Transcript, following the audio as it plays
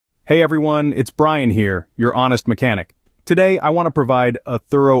Hey everyone, it's Brian here, your honest mechanic. Today I want to provide a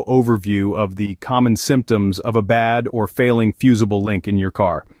thorough overview of the common symptoms of a bad or failing fusible link in your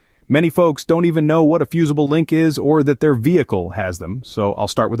car. Many folks don't even know what a fusible link is or that their vehicle has them, so I'll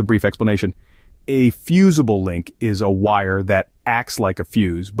start with a brief explanation. A fusible link is a wire that acts like a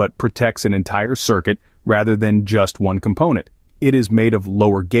fuse but protects an entire circuit rather than just one component. It is made of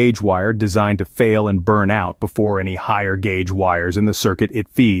lower gauge wire designed to fail and burn out before any higher gauge wires in the circuit it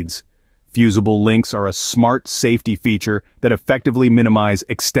feeds. Fusible links are a smart safety feature that effectively minimize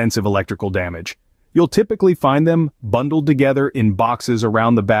extensive electrical damage. You'll typically find them bundled together in boxes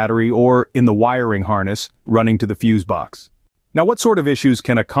around the battery or in the wiring harness running to the fuse box. Now, what sort of issues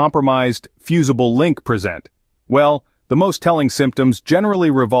can a compromised fusible link present? Well, the most telling symptoms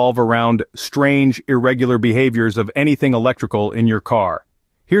generally revolve around strange, irregular behaviors of anything electrical in your car.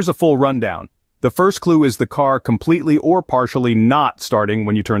 Here's a full rundown. The first clue is the car completely or partially not starting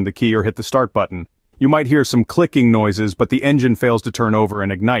when you turn the key or hit the start button. You might hear some clicking noises, but the engine fails to turn over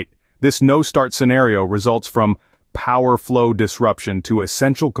and ignite. This no-start scenario results from power flow disruption to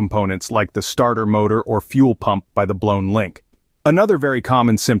essential components like the starter motor or fuel pump by the blown link. Another very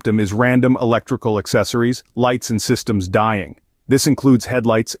common symptom is random electrical accessories, lights and systems dying. This includes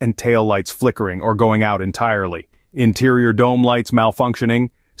headlights and tail lights flickering or going out entirely, interior dome lights malfunctioning,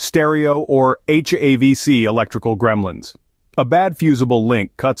 stereo or HVAC electrical gremlins. A bad fusible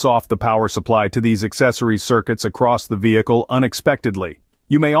link cuts off the power supply to these accessory circuits across the vehicle unexpectedly.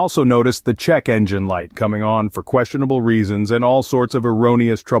 You may also notice the check engine light coming on for questionable reasons and all sorts of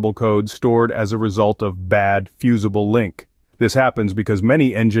erroneous trouble codes stored as a result of bad fusible link. This happens because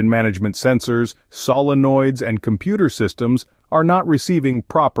many engine management sensors, solenoids, and computer systems are not receiving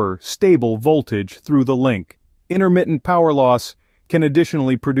proper, stable voltage through the link. Intermittent power loss can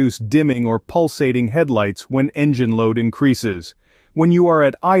additionally produce dimming or pulsating headlights when engine load increases. When you are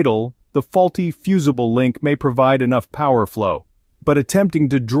at idle, the faulty fusible link may provide enough power flow, but attempting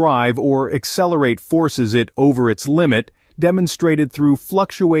to drive or accelerate forces it over its limit, demonstrated through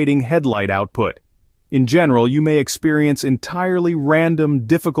fluctuating headlight output. In general, you may experience entirely random,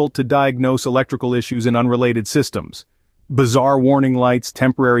 difficult-to-diagnose electrical issues in unrelated systems. Bizarre warning lights,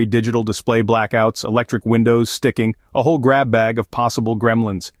 temporary digital display blackouts, electric windows sticking, a whole grab bag of possible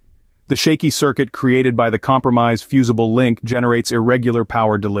gremlins. The shaky circuit created by the compromised fusible link generates irregular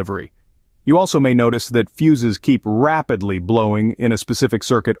power delivery. You also may notice that fuses keep rapidly blowing in a specific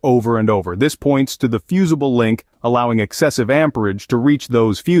circuit over and over. This points to the fusible link allowing excessive amperage to reach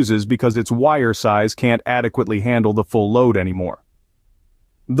those fuses because its wire size can't adequately handle the full load anymore.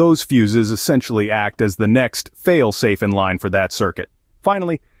 Those fuses essentially act as the next fail-safe in line for that circuit.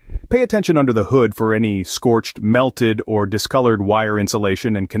 Finally, pay attention under the hood for any scorched, melted, or discolored wire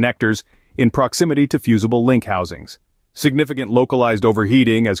insulation and connectors in proximity to fusible link housings. Significant localized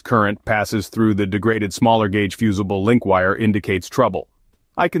overheating as current passes through the degraded smaller gauge fusible link wire indicates trouble.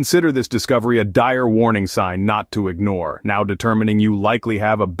 I consider this discovery a dire warning sign not to ignore. Now, determining you likely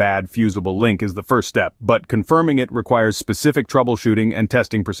have a bad fusible link is the first step, but confirming it requires specific troubleshooting and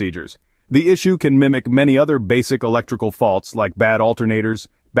testing procedures. The issue can mimic many other basic electrical faults like bad alternators,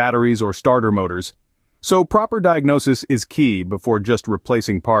 batteries, or starter motors. So proper diagnosis is key before just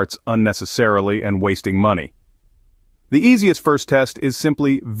replacing parts unnecessarily and wasting money. The easiest first test is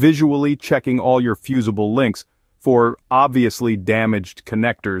simply visually checking all your fusible links for obviously damaged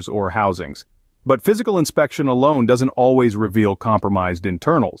connectors or housings. But physical inspection alone doesn't always reveal compromised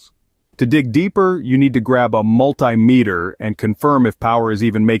internals. To dig deeper, you need to grab a multimeter and confirm if power is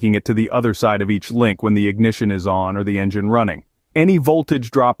even making it to the other side of each link when the ignition is on or the engine running. Any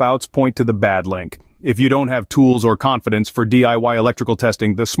voltage dropouts point to the bad link. If you don't have tools or confidence for DIY electrical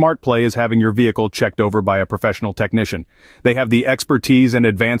testing, the smart play is having your vehicle checked over by a professional technician. They have the expertise and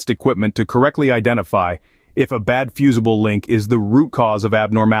advanced equipment to correctly identify if a bad fusible link is the root cause of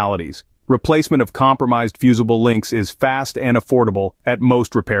abnormalities. Replacement of compromised fusible links is fast and affordable at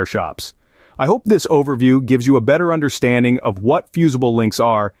most repair shops. I hope this overview gives you a better understanding of what fusible links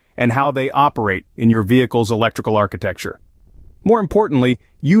are and how they operate in your vehicle's electrical architecture. More importantly,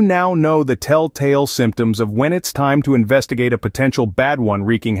 you now know the telltale symptoms of when it's time to investigate a potential bad one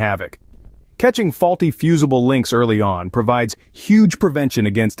wreaking havoc. Catching faulty fusible links early on provides huge prevention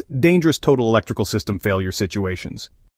against dangerous total electrical system failure situations.